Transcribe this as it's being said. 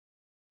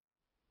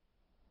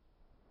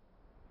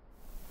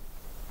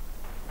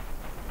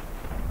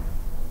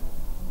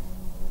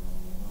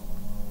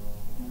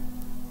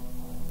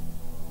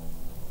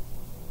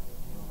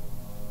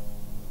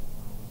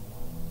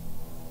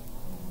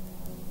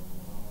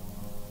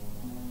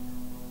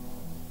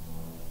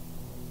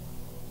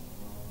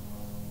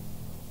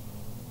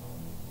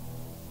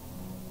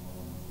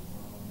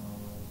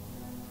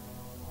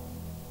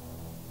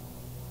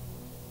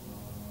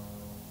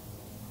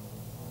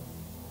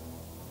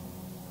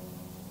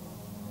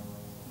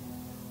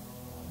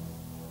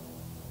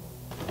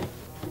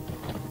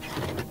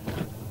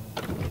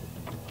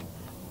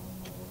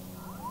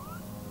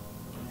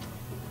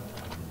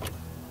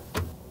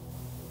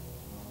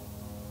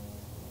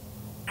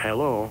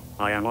Hello,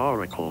 I am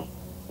Oracle.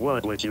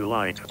 What would you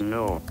like to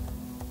know?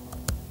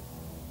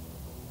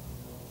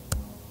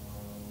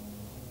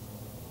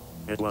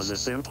 It was a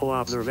simple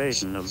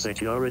observation of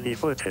security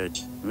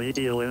footage,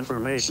 medial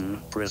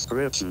information,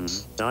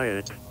 prescriptions,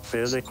 diet,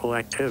 physical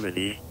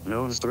activity,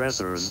 known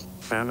stressors,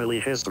 family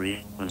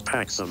history, and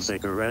packs of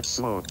cigarette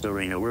smoke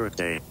during a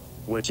workday.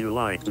 Would you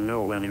like to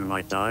know when you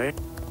might die?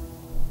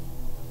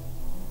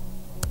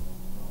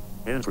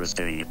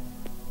 Interesting.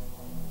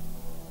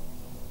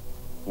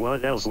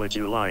 What else would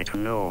you like to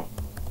know?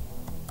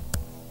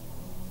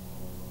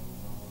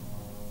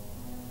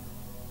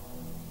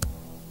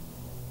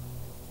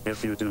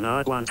 If you do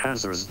not want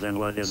answers, then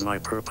what is my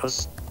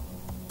purpose?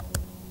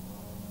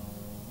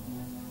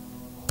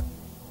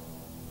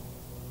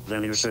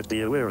 Then you should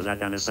be aware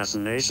that an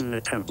assassination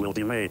attempt will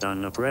be made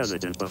on the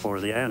president before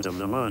the end of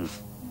the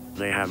month.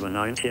 They have a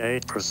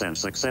 98%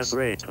 success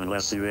rate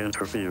unless you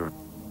interfere.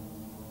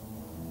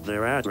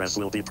 Their address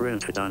will be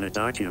printed on a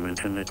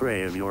document in the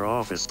tray of your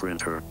office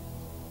printer.